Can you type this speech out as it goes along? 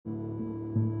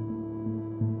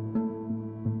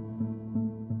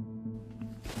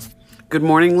Good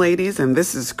morning, ladies, and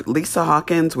this is Lisa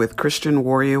Hawkins with Christian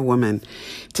Warrior Woman.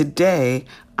 Today,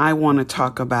 I want to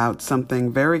talk about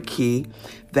something very key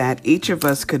that each of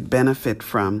us could benefit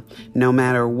from, no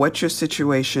matter what your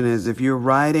situation is. If you're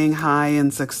riding high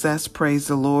in success, praise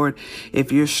the Lord. If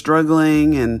you're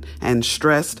struggling and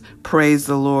stressed, praise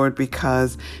the Lord,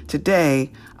 because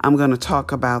today I'm going to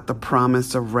talk about the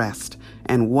promise of rest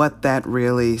and what that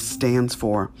really stands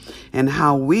for and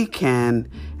how we can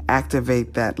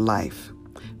activate that life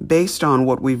based on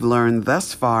what we've learned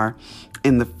thus far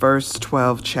in the first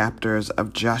 12 chapters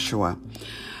of Joshua.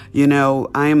 You know,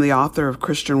 I am the author of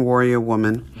Christian Warrior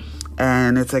Woman,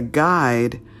 and it's a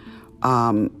guide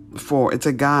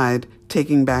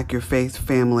taking back your faith,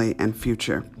 family, and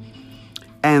future.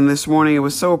 And this morning it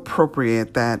was so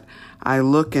appropriate that I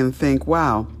look and think,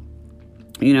 wow,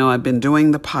 you know, I've been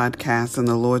doing the podcast and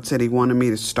the Lord said he wanted me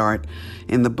to start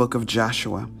in the book of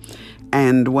Joshua.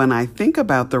 And when I think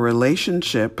about the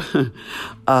relationship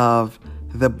of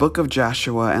the book of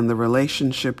Joshua and the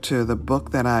relationship to the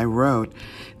book that I wrote,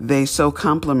 they so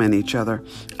complement each other.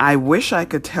 I wish I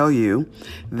could tell you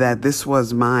that this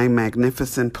was my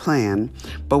magnificent plan,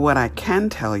 but what I can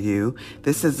tell you,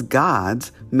 this is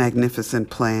God's magnificent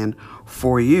plan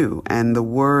for you. And the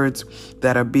words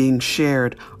that are being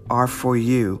shared are for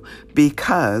you,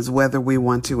 because whether we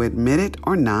want to admit it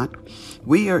or not,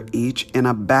 we are each in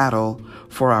a battle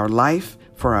for our life,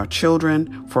 for our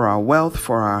children, for our wealth,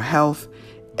 for our health.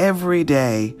 Every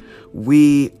day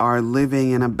we are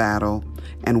living in a battle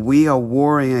and we are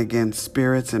warring against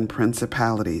spirits and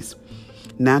principalities.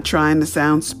 Not trying to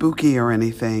sound spooky or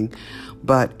anything,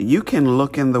 but you can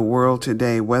look in the world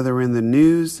today, whether in the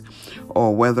news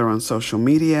or whether on social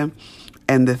media.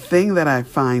 And the thing that I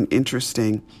find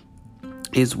interesting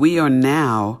is we are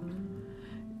now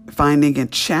finding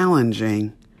it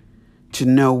challenging to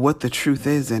know what the truth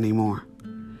is anymore.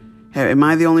 Am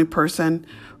I the only person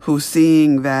who's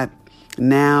seeing that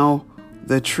now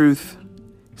the truth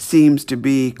seems to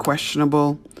be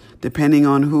questionable depending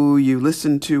on who you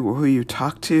listen to or who you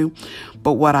talk to?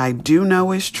 But what I do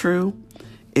know is true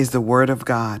is the Word of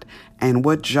God. And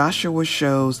what Joshua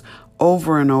shows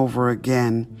over and over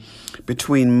again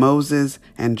between Moses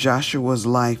and Joshua's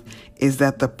life is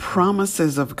that the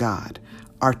promises of God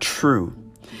are true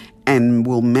and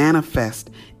will manifest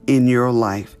in your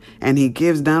life. And he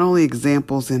gives not only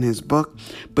examples in his book,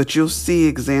 but you'll see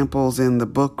examples in the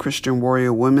book Christian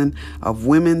Warrior Women of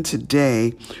women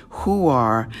today who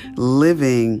are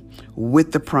living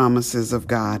with the promises of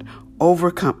God,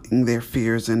 overcoming their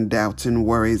fears and doubts and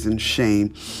worries and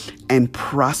shame, and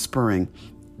prospering.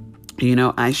 You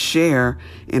know, I share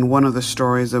in one of the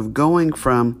stories of going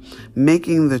from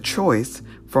making the choice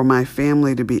for my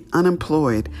family to be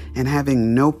unemployed and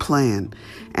having no plan.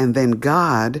 And then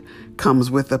God comes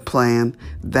with a plan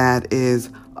that is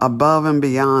above and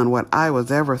beyond what I was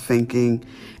ever thinking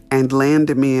and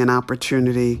landed me an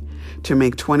opportunity to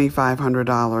make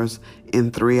 $2,500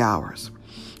 in 3 hours.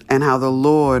 And how the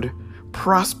Lord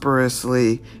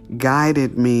prosperously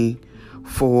guided me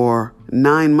for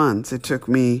 9 months. It took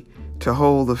me to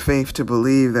hold the faith to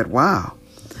believe that, wow,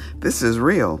 this is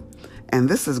real and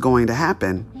this is going to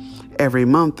happen every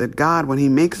month, that God, when he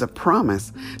makes a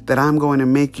promise that I'm going to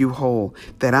make you whole,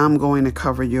 that I'm going to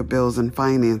cover your bills and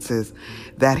finances,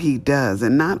 that he does.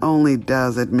 And not only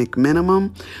does it make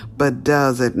minimum, but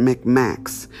does it make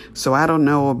max. So I don't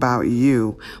know about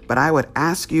you, but I would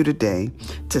ask you today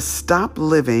to stop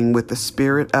living with the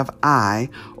spirit of I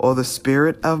or the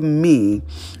spirit of me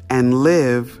and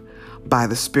live by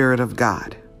the Spirit of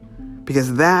God,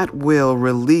 because that will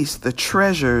release the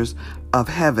treasures of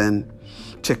heaven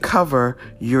to cover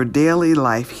your daily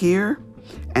life here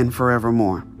and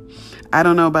forevermore. I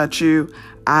don't know about you.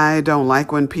 I don't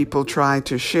like when people try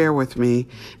to share with me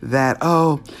that,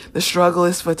 oh, the struggle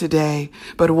is for today,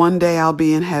 but one day I'll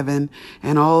be in heaven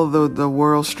and all the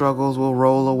world struggles will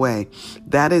roll away.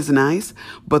 That is nice,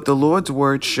 but the Lord's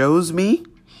word shows me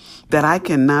that I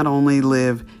can not only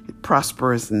live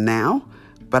prosperous now,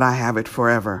 but I have it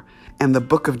forever. And the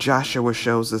book of Joshua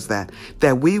shows us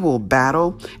that we will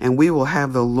battle and we will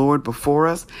have the Lord before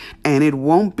us. And it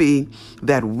won't be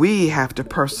that we have to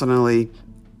personally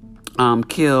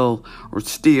kill or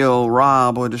steal,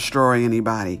 rob or destroy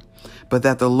anybody, but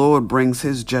that the Lord brings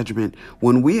his judgment.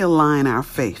 When we align our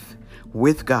faith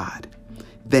with God,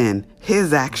 then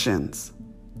his actions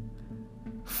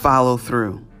follow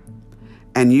through.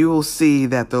 And you will see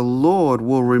that the Lord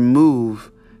will remove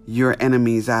your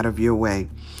enemies out of your way.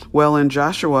 Well, in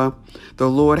Joshua, the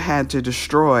Lord had to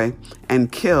destroy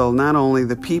and kill not only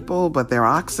the people, but their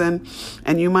oxen.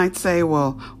 And you might say,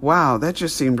 well, wow, that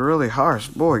just seemed really harsh.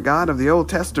 Boy, God of the Old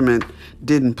Testament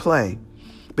didn't play.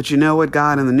 But you know what?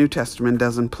 God in the New Testament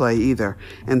doesn't play either.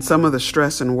 And some of the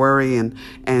stress and worry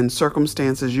and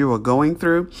circumstances you are going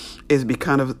through is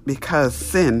because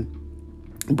sin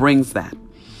brings that.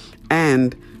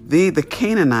 And the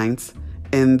Canaanites,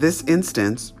 in this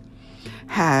instance,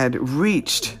 had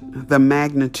reached the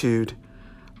magnitude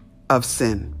of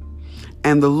sin.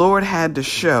 And the Lord had to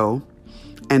show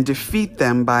and defeat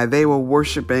them by they were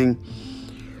worshiping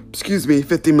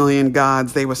 50 million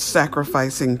gods. They were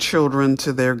sacrificing children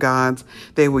to their gods.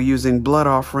 They were using blood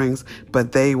offerings,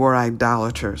 but they were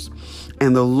idolaters.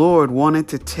 And the Lord wanted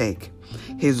to take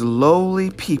his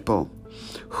lowly people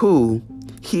who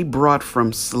he brought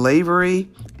from slavery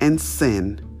and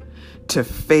sin to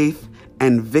faith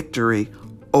and victory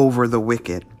over the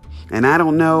wicked. And I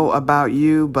don't know about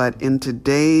you, but in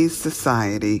today's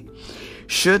society,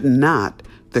 should not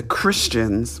the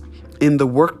Christians in the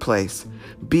workplace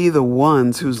be the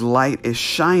ones whose light is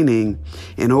shining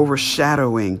and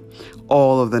overshadowing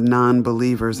all of the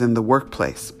non-believers in the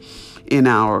workplace, in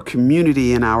our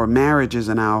community, in our marriages,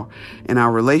 in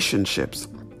our relationships,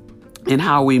 in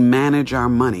how we manage our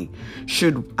money?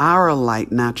 Should our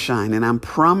light not shine? And I'm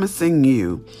promising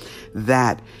you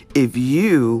that if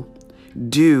you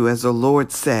do as the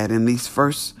Lord said in these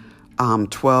first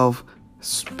 12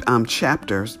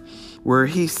 chapters, where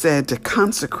he said to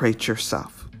consecrate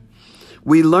yourself,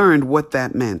 we learned what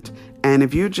that meant. And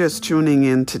if you're just tuning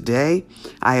in today,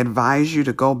 I advise you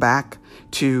to go back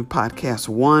to podcast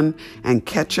 1 and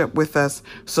catch up with us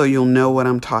so you'll know what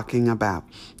I'm talking about.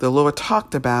 The Lord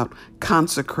talked about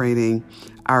consecrating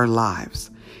our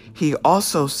lives. He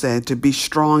also said to be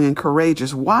strong and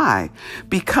courageous. Why?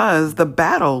 Because the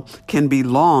battle can be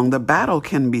long. The battle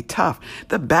can be tough.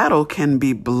 The battle can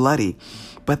be bloody,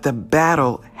 but the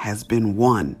battle has been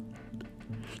won.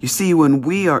 You see, when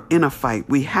we are in a fight,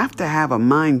 we have to have a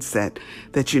mindset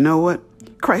that, you know what?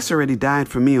 Christ already died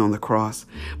for me on the cross.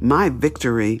 My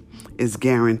victory is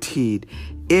guaranteed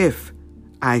if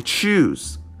I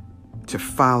choose to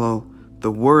follow the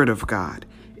word of God,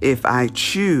 if I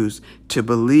choose to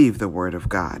believe the word of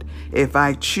God, if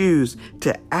I choose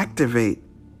to activate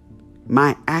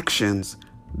my actions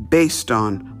based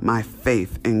on my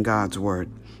faith in God's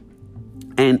word.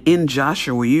 And in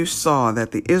Joshua, you saw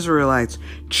that the Israelites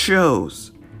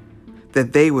chose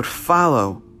that they would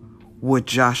follow what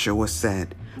Joshua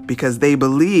said because they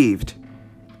believed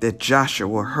that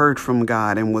Joshua heard from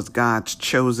God and was God's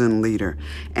chosen leader.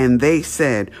 And they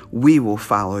said, we will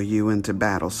follow you into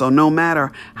battle. So no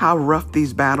matter how rough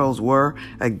these battles were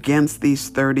against these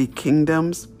 30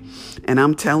 kingdoms, and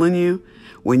I'm telling you,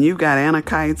 when you got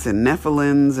Anakites and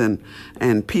Nephilims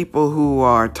and people who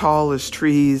are tall as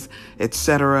trees,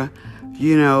 etc.,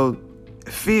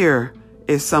 fear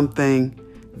is something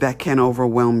that can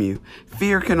overwhelm you.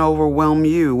 Fear can overwhelm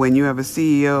you when you have a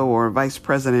CEO or a vice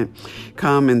president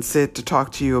come and sit to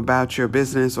talk to you about your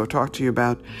business or talk to you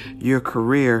about your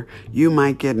career. You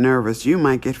might get nervous. You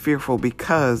might get fearful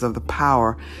because of the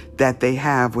power that they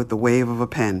have with the wave of a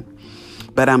pen.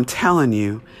 But I'm telling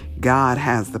you, God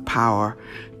has the power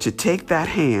to take that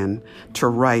hand to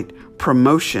write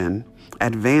promotion,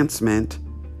 advancement,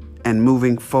 and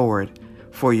moving forward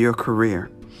for your career.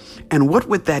 And what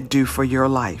would that do for your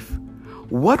life?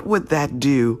 What would that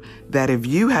do that if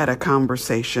you had a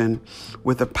conversation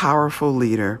with a powerful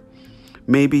leader,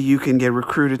 maybe you can get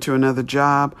recruited to another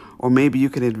job, or maybe you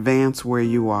can advance where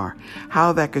you are?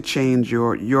 How that could change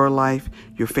your life,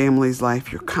 your family's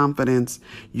life, your confidence,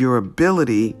 your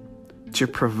ability to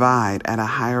provide at a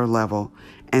higher level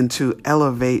and to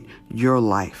elevate your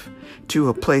life to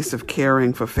a place of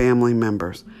caring for family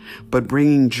members, but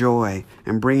bringing joy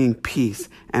and bringing peace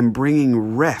and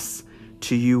bringing rest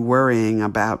to you worrying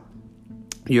about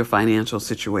your financial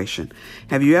situation.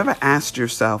 Have you ever asked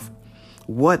yourself,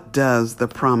 what does the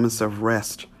promise of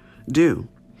rest do?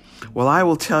 Well, I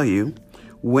will tell you,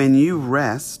 when you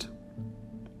rest,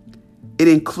 it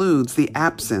includes the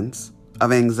absence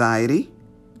of anxiety,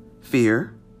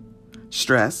 fear,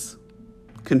 stress,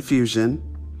 confusion,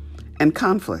 and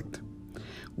conflict,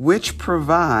 which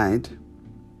provide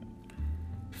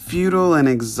futile and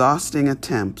exhausting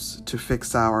attempts to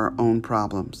fix our own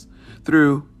problems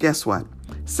through, guess what?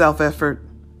 Self-effort,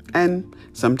 and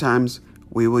sometimes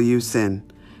we will use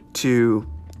sin to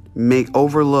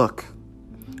overlook.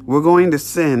 We're going to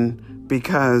sin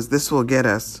because this will get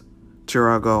us to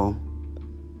our goal.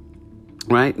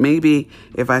 Right? Maybe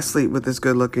if I sleep with this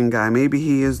good-looking guy, maybe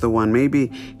he is the one. Maybe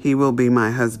he will be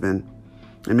my husband.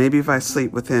 And maybe if I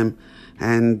sleep with him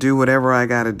and do whatever I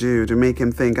got to do to make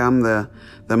him think I'm the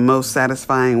most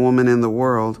satisfying woman in the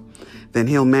world, then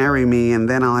he'll marry me, and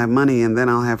then I'll have money, and then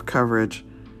I'll have coverage.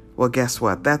 Well, guess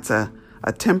what? That's a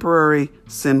temporary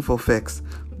sinful fix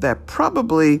that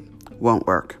probably won't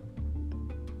work.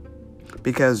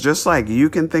 Because just like you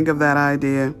can think of that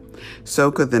idea,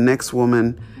 so could the next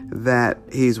woman that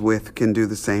he's with can do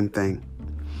the same thing.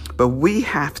 But we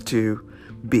have to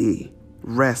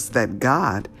rest that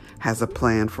God has a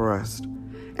plan for us,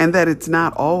 and that it's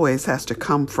not always has to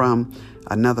come from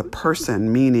another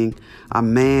person, meaning a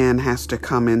man has to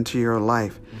come into your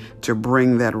life to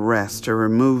bring that rest, to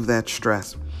remove that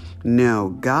stress. No,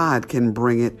 God can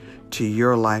bring it to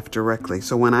your life directly.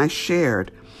 So when I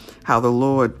shared how the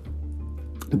Lord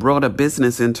brought a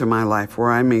business into my life where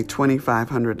I made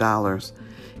 $2,500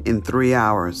 in 3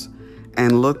 hours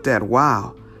and looked at,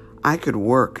 wow, I could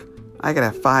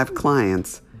have 5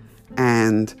 clients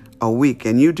and a week,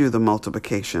 and you do the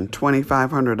multiplication,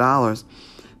 $2,500.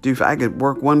 I could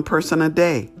work one person a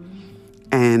day,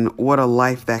 and what a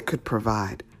life that could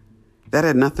provide. That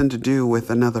had nothing to do with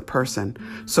another person.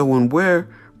 So when we're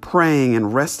praying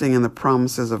and resting in the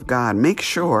promises of God, make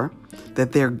sure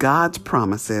that they're God's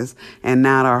promises and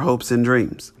not our hopes and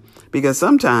dreams. Because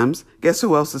sometimes, guess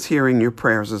who else is hearing your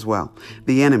prayers as well?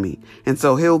 The enemy. And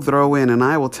so he'll throw in, and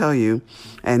I will tell you,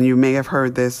 and you may have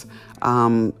heard this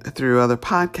through other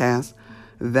podcasts,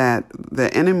 that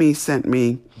the enemy sent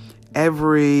me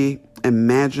every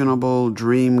imaginable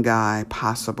dream guy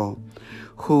possible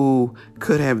who I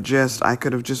could have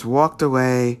just walked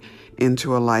away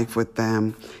into a life with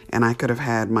them, and I could have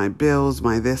had my bills,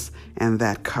 my this and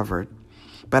that covered.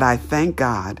 But I thank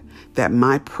God that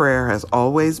my prayer has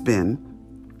always been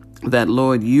that,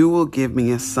 Lord, you will give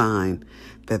me a sign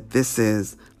that this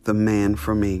is the man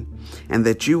for me, and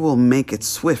that you will make it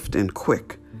swift and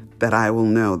quick, that I will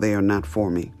know they are not for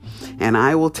me. And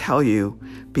I will tell you,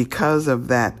 because of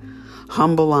that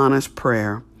humble, honest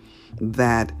prayer,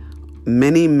 that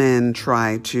many men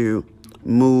try to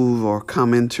move or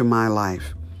come into my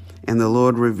life, and the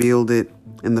Lord revealed it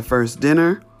in the first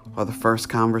dinner or the first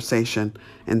conversation.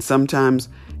 And sometimes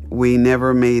we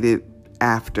never made it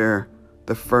after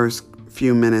the first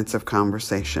few minutes of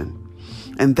conversation.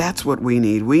 And that's what we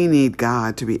need. We need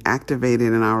God to be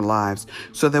activated in our lives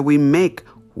so that we make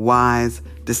wise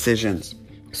decisions.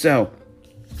 So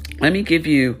let me give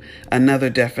you another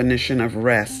definition of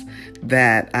rest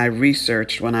that I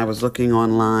researched when I was looking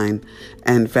online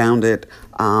and found it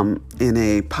in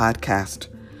a podcast.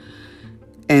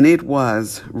 And it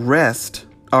was rest,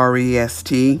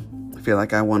 R-E-S-T. I feel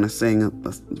like I want to sing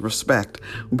respect.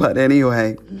 But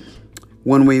anyway,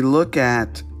 when we look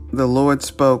at the Lord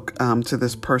spoke to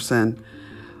this person,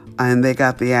 and they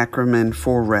got the acronym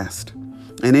for rest.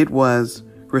 And it was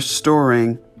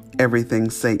restoring everything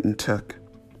Satan took.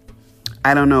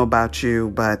 I don't know about you,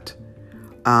 but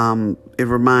it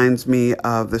reminds me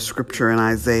of the scripture in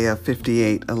Isaiah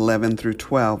 58:11 through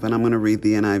 12. And I'm going to read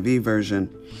the NIV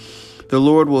version. The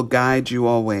Lord will guide you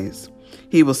always.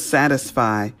 He will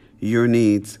satisfy your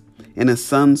needs in a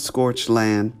sun-scorched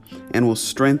land and will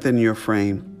strengthen your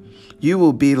frame. You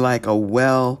will be like a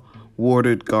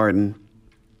well-watered garden,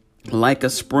 like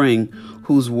a spring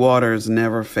whose waters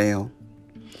never fail.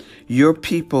 Your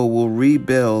people will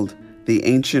rebuild the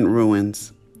ancient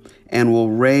ruins and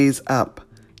will raise up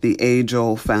the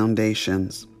age-old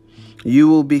foundations. You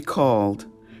will be called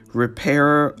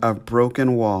repairer of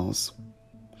broken walls,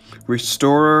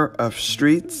 restorer of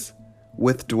streets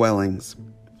with dwellings.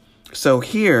 So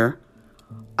here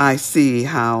I see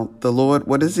how the Lord,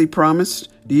 what has he promised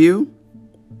you?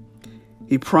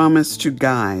 He promised to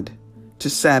guide, to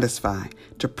satisfy,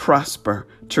 to prosper,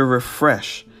 to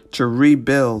refresh, to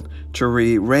rebuild, to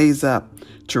raise up,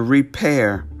 to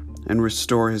repair and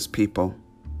restore his people.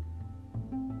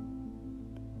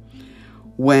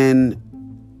 When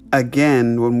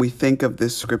we think of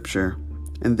this scripture,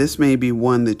 and this may be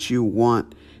one that you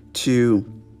want to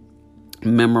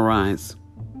memorize,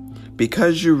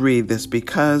 because you read this,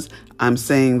 because I'm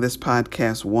saying this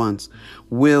podcast once,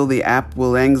 will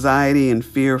anxiety and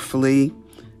fear flee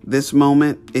this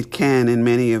moment? It can in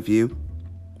many of you.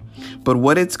 But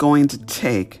what it's going to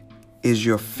take is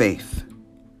your faith.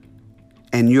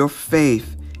 And your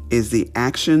faith is the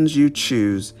actions you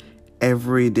choose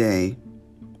every day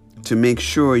to make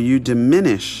sure you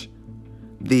diminish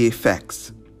the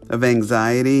effects of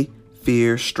anxiety,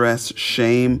 fear, stress,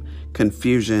 shame,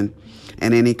 confusion,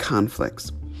 and any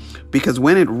conflicts. Because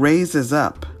when it raises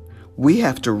up, we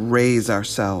have to raise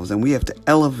ourselves, and we have to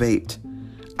elevate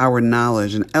our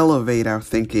knowledge and elevate our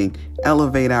thinking,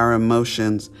 elevate our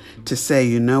emotions to say,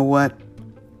 you know what?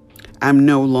 I'm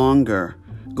no longer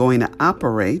going to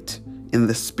operate in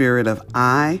the spirit of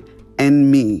I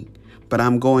and me, but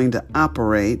I'm going to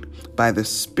operate by the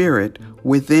Spirit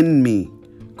within me,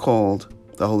 called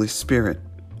the Holy Spirit.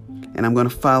 And I'm going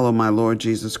to follow my Lord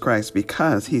Jesus Christ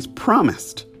because he's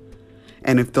promised.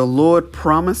 And if the Lord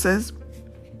promises,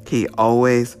 he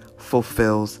always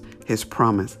fulfills his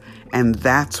promise. And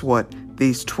that's what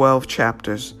these 12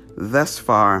 chapters thus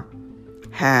far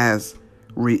has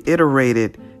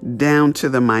reiterated down to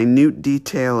the minute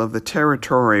detail of the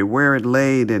territory, where it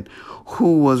laid, and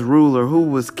who was ruler, who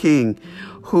was king,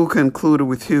 who concluded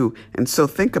with who. And so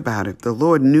think about it. The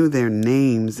Lord knew their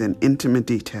names in intimate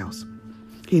details.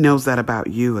 He knows that about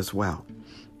you as well.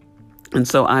 And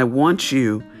so I want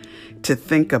you to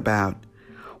think about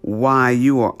why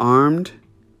you are armed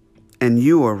and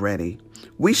you are ready.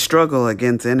 We struggle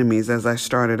against enemies, as I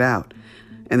started out,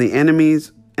 and the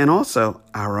enemies and also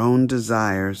our own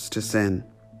desires to sin.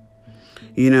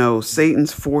 You know,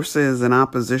 Satan's forces and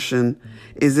opposition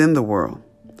is in the world,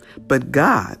 but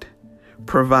God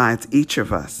provides each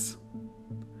of us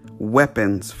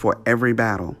weapons for every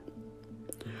battle.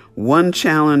 One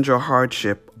challenge or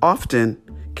hardship often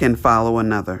can follow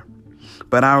another,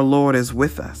 but our Lord is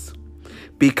with us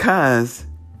because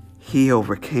he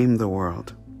overcame the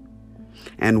world,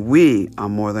 and we are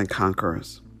more than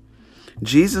conquerors.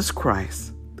 Jesus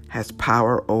Christ has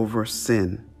power over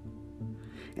sin,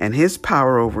 and his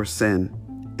power over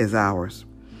sin is ours.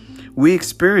 We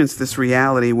experience this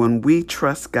reality when we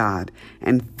trust God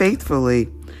and faithfully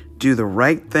do the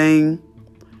right thing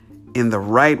in the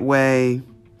right way,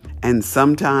 and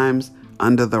sometimes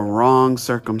under the wrong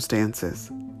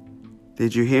circumstances.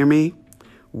 Did you hear me?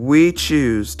 We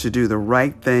choose to do the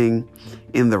right thing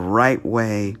in the right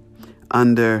way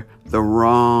under the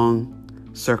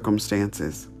wrong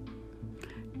circumstances,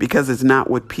 because it's not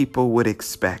what people would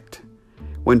expect.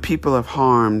 When people have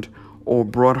harmed or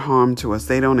brought harm to us,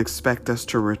 they don't expect us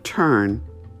to return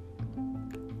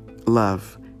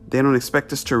love. They don't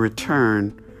expect us to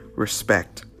return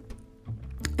respect.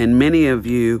 And many of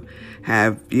you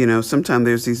have, sometimes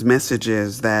there's these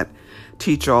messages that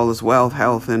teach all this wealth,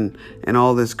 health, and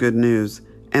all this good news.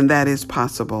 And that is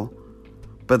possible.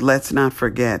 But let's not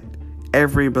forget,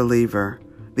 every believer,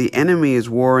 the enemy is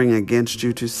warring against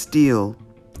you to steal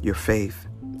your faith,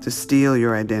 to steal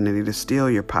your identity, to steal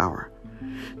your power.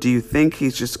 Do you think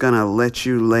he's just going to let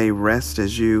you lay rest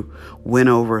as you win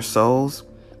over souls?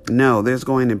 No, there's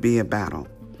going to be a battle.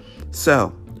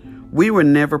 So, we were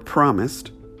never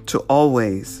promised to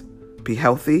always be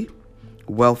healthy,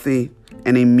 wealthy,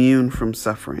 and immune from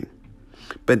suffering.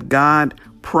 But God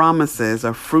promises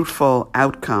a fruitful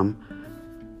outcome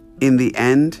in the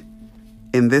end,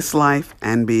 in this life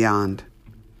and beyond.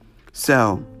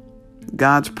 So,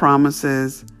 God's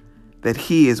promises that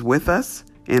he is with us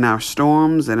in our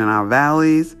storms and in our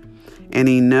valleys, and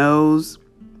he knows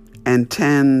and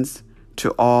tends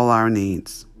to all our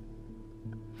needs.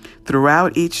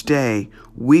 Throughout each day,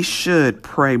 we should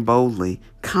pray boldly,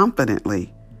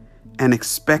 confidently, and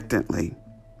expectantly,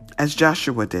 as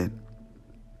Joshua did.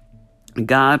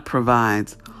 God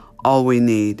provides all we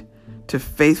need to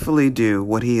faithfully do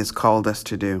what he has called us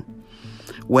to do.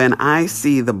 When I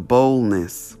see the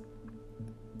boldness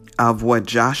of what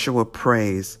Joshua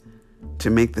prays to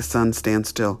make the sun stand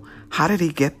still, how did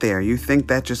he get there? You think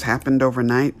that just happened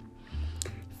overnight?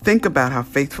 Think about how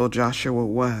faithful Joshua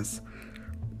was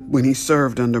when he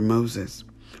served under Moses,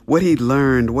 what he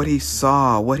learned, what he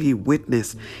saw, what he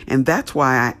witnessed. And that's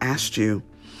why I asked you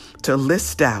to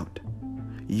list out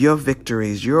your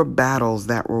victories, your battles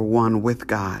that were won with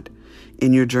God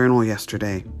in your journal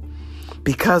yesterday,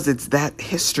 because it's that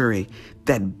history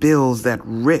that builds that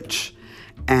rich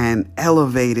and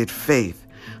elevated faith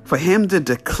for him to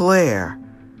declare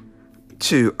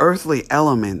to earthly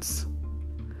elements,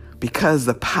 because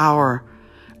the power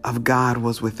of God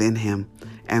was within him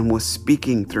and was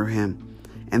speaking through him.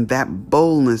 And that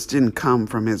boldness didn't come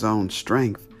from his own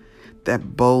strength.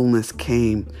 That boldness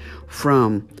came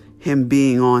from him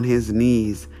being on his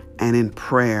knees and in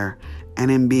prayer, and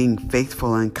in being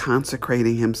faithful and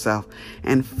consecrating himself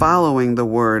and following the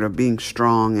word of being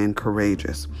strong and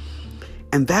courageous.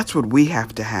 And that's what we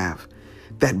have to have,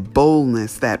 that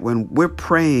boldness that when we're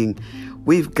praying,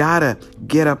 we've got to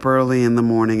get up early in the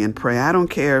morning and pray. I don't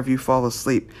care if you fall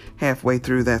asleep halfway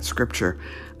through that scripture.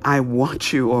 I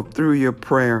want you, or through your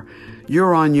prayer,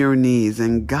 you're on your knees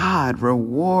and God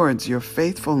rewards your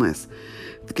faithfulness.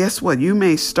 Guess what? You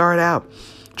may start out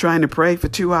trying to pray for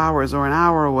 2 hours or an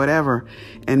hour or whatever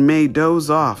and may doze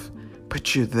off,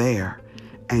 but you're there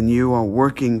and you are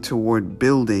working toward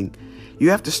building. You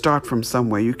have to start from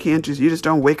somewhere. You just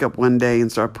don't wake up one day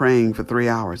and start praying for 3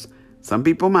 hours. Some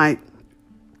people might.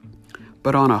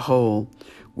 But on a whole,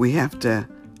 we have to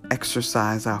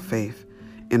exercise our faith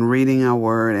in reading our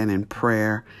word and in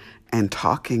prayer and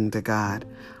talking to God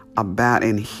about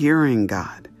and hearing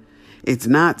God. It's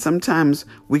not, sometimes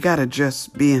we got to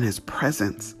just be in his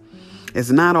presence.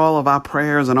 It's not all of our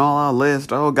prayers and all our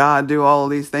list. Oh, God, do all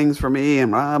these things for me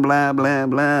and blah, blah, blah,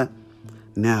 blah.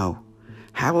 No.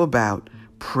 How about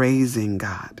praising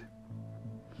God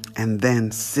and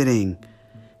then sitting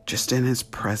just in his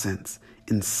presence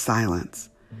in silence,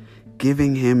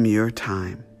 giving him your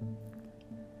time?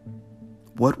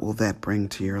 What will that bring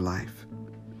to your life?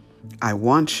 I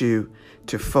want you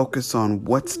to focus on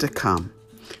what's to come,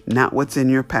 not what's in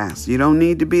your past. You don't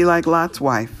need to be like Lot's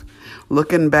wife,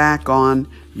 looking back on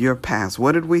your past.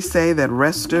 What did we say that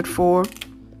rest stood for?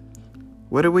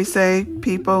 What did we say,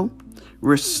 people?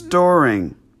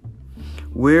 Restoring.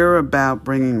 We're about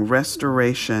bringing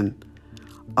restoration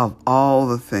of all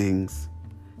the things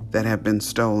that have been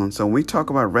stolen. So when we talk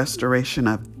about restoration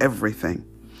of everything,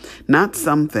 not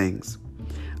some things,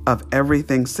 of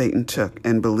everything Satan took.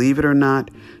 And believe it or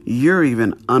not, you're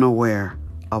even unaware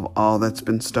of all that's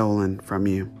been stolen from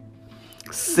you.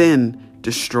 Sin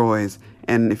destroys.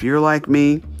 And if you're like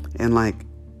me and like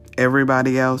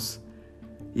everybody else,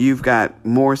 you've got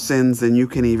more sins than you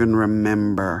can even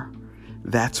remember.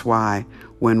 That's why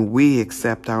when we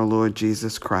accept our Lord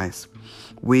Jesus Christ,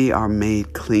 we are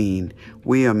made clean.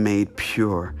 We are made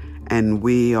pure. And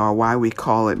we are, why we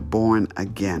call it, born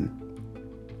again.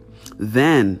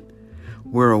 Then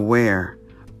we're aware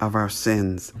of our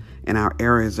sins and our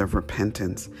areas of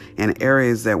repentance and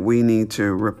areas that we need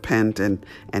to repent and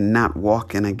not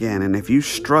walk in again. And if you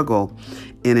struggle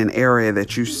in an area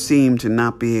that you seem to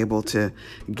not be able to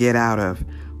get out of,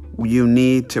 you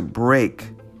need to break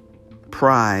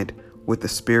pride with the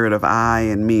spirit of I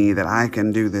and me, that I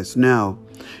can do this. No,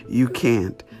 you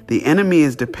can't. The enemy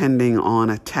is depending on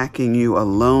attacking you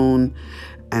alone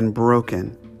and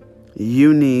broken.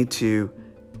 You need to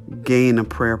gain a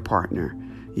prayer partner.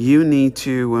 You need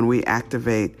to, when we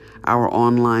activate our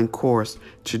online course,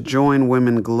 to join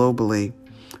women globally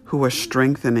who are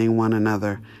strengthening one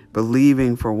another,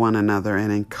 believing for one another,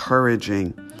 and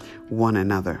encouraging one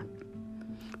another.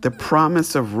 The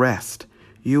promise of rest.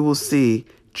 You will see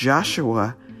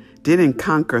Joshua didn't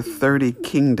conquer 30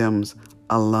 kingdoms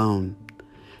alone.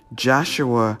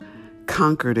 Joshua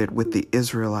conquered it with the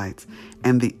Israelites,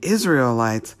 and the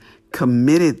Israelites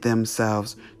committed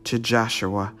themselves to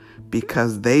Joshua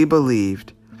because they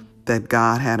believed that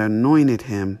God had anointed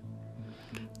him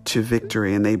to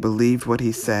victory, and they believed what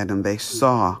he said, and they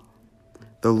saw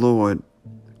the Lord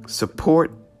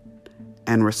support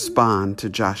and respond to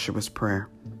Joshua's prayer.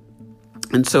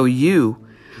 And so you,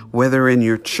 whether in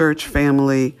your church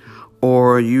family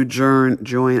or you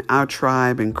join our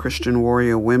tribe in Christian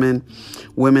Warrior Women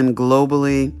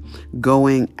globally,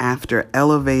 going after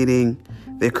elevating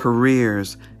their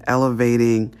careers,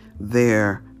 elevating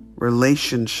their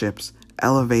relationships,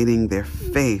 elevating their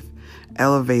faith,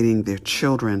 elevating their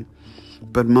children,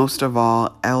 but most of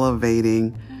all,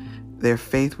 elevating their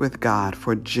faith with God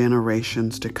for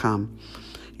generations to come.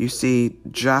 You see,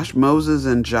 Moses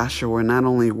and Joshua were not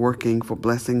only working for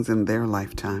blessings in their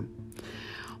lifetime,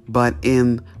 but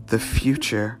in the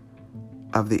future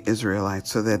of the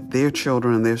Israelites, so that their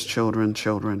children and their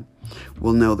children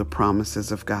will know the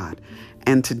promises of God.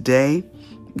 And today,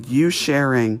 you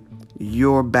sharing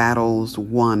your battles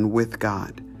won with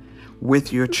God,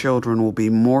 with your children, will be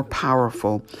more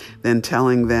powerful than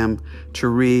telling them to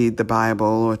read the Bible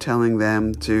or telling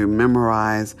them to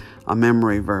memorize a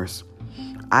memory verse.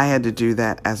 I had to do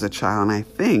that as a child, and I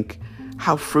think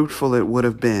how fruitful it would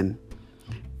have been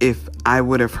if I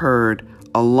would have heard,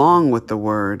 along with the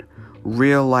word,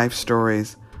 real life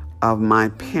stories of my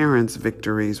parents'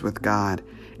 victories with God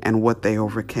and what they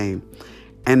overcame.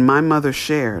 And my mother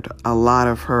shared a lot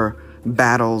of her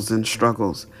battles and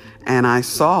struggles, and I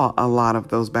saw a lot of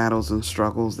those battles and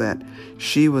struggles that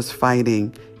she was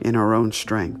fighting in her own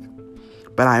strength.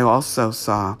 But I also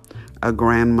saw a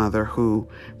grandmother who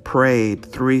prayed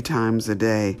 3 times a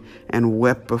day and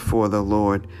wept before the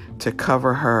Lord to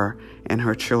cover her and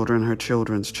her children, her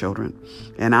children's children.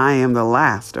 And I am the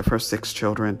last of her 6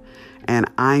 children. And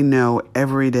I know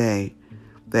every day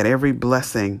that every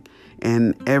blessing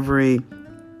and every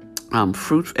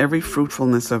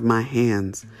fruitfulness of my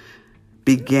hands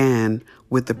began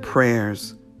with the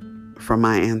prayers from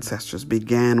my ancestors,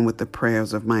 began with the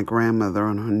prayers of my grandmother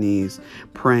on her knees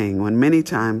praying, when many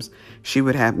times she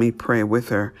would have me pray with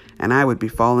her, and I would be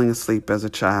falling asleep as a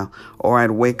child, or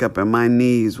I'd wake up and my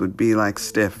knees would be like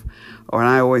stiff. Or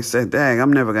I always said, dang,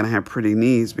 I'm never going to have pretty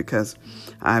knees because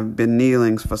I've been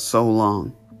kneeling for so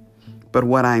long. But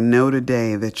what I know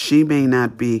today, that she may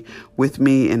not be with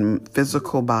me in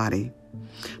physical body,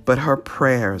 but her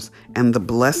prayers and the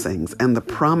blessings and the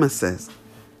promises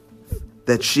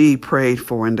that she prayed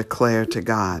for and declared to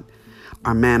God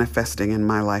are manifesting in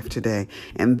my life today.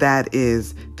 And that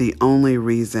is the only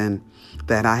reason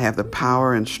that I have the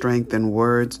power and strength and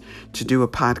words to do a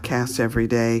podcast every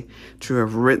day, to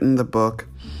have written the book.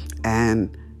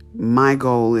 And my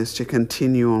goal is to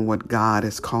continue on what God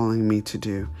is calling me to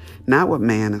do, not what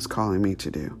man is calling me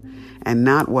to do, and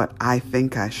not what I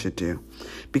think I should do.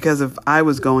 Because if I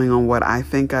was going on what I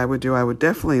think I would do, I would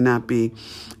definitely not be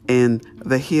in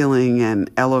the healing and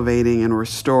elevating and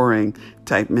restoring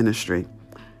type ministry.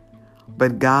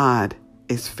 But God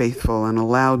is faithful and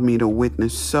allowed me to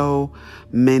witness so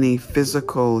many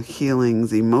physical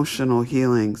healings, emotional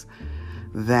healings,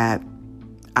 that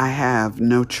I have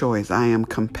no choice. I am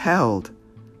compelled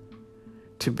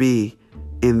to be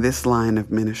in this line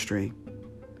of ministry,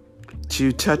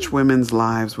 to touch women's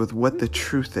lives with what the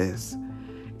truth is,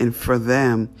 and for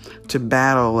them to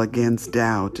battle against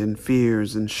doubt and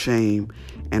fears and shame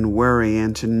and worry,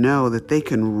 and to know that they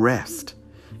can rest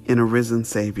in a risen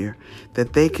Savior,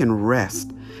 that they can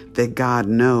rest, that God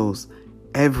knows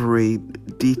every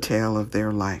detail of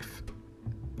their life,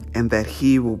 and that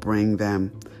He will bring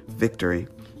them victory.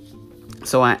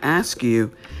 So I ask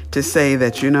you to say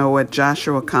that, you know what,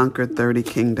 Joshua conquered 30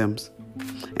 kingdoms.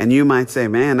 And you might say,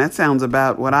 man, that sounds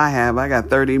about what I have. I got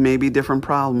 30 maybe different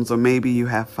problems, or maybe you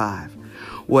have 5.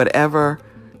 Whatever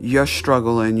your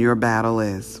struggle and your battle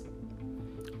is,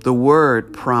 the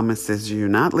Word promises you,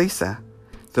 not Lisa,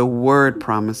 the Word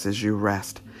promises you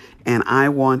rest. And I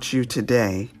want you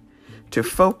today to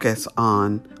focus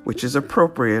on, which is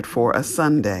appropriate for a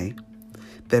Sunday,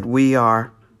 that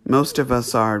most of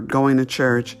us are going to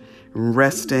church,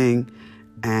 resting,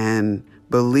 and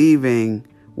believing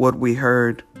what we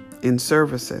heard in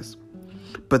services.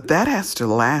 But that has to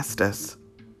last us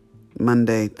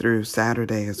Monday through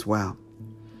Saturday as well.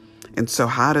 And so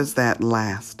how does that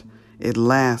last? It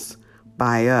lasts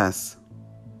by us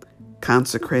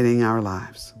consecrating our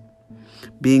lives,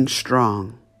 being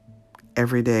strong.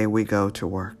 Every day we go to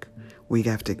work, we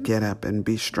have to get up and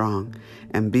be strong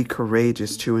and be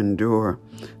courageous to endure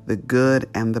the good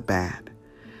and the bad.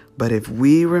 But if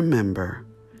we remember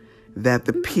that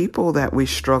the people that we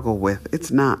struggle with,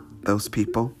 it's not those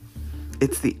people.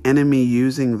 It's the enemy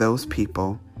using those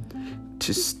people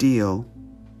to steal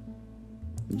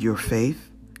your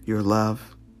faith, your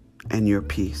love, and your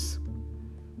peace.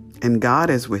 And God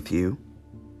is with you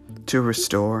to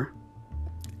restore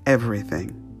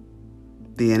everything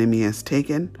the enemy has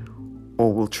taken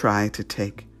or will try to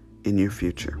take in your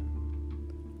future.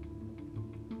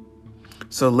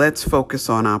 So let's focus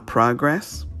on our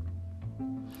progress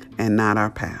and not our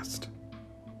past.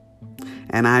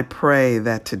 And I pray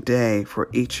that today for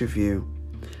each of you,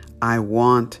 I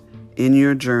want in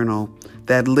your journal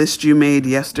that list you made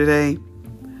yesterday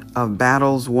of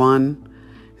battles won,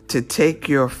 to take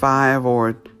your 5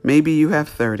 or maybe you have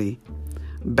 30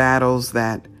 battles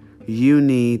that you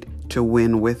need to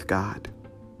win with God.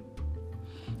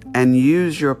 And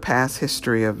use your past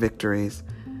history of victories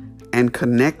and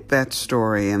connect that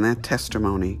story and that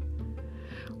testimony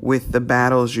with the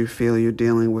battles you feel you're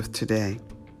dealing with today.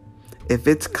 If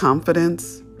it's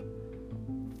confidence,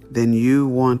 then you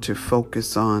want to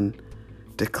focus on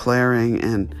declaring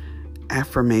and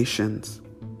affirmations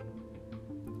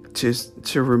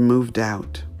to remove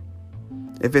doubt.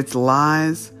 If it's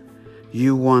lies,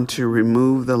 you want to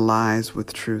remove the lies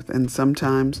with truth. And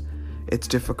sometimes it's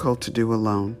difficult to do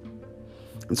alone.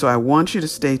 And so I want you to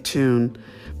stay tuned,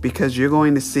 because you're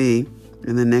going to see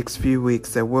in the next few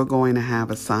weeks that we're going to have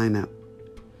a sign up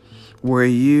where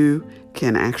you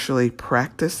can actually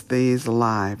practice these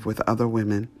live with other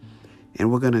women.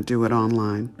 And we're going to do it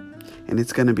online. And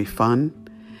it's going to be fun.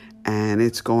 And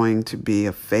it's going to be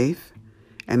of faith.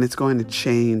 And it's going to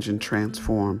change and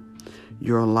transform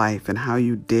your life and how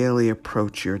you daily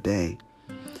approach your day,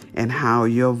 and how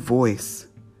your voice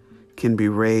can be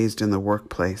raised in the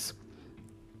workplace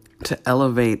to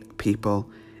elevate people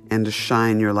and to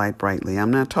shine your light brightly.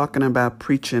 I'm not talking about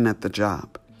preaching at the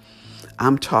job.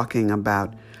 I'm talking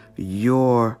about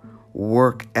your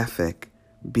work ethic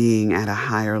being at a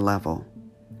higher level,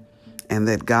 and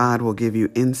that God will give you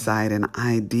insight and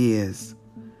ideas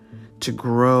to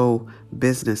grow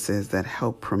businesses that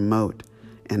help promote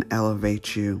and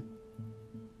elevate you.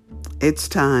 It's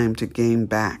time to gain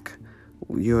back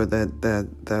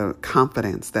the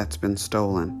confidence that's been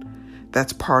stolen.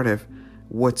 That's part of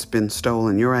what's been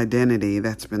stolen. Your identity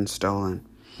that's been stolen.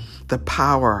 The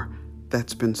power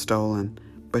that's been stolen.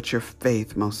 But your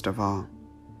faith most of all.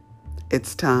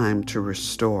 It's time to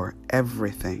restore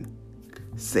everything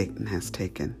Satan has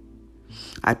taken.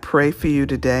 I pray for you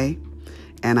today,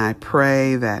 and I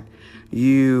pray that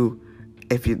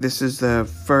if this is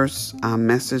the first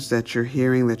message that you're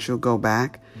hearing, that you'll go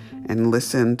back and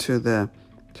listen to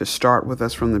start with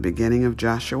us from the beginning of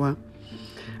Joshua.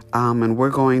 And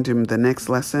the next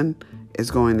lesson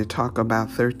is going to talk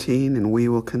about 13, and we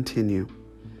will continue.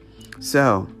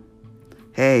 So,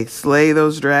 hey, slay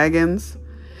those dragons,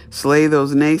 slay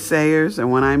those naysayers,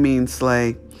 and when I mean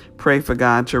slay, pray for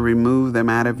God to remove them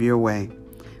out of your way.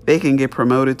 They can get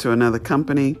promoted to another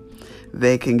company,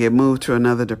 they can get moved to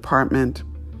another department,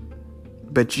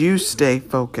 but you stay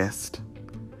focused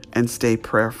and stay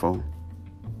prayerful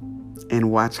and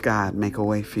watch God make a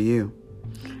way for you.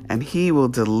 And He will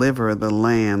deliver the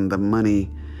land, the money,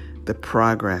 the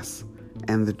progress,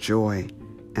 and the joy,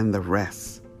 and the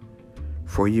rest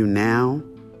for you now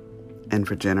and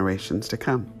for generations to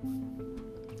come.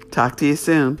 Talk to you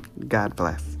soon. God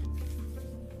bless.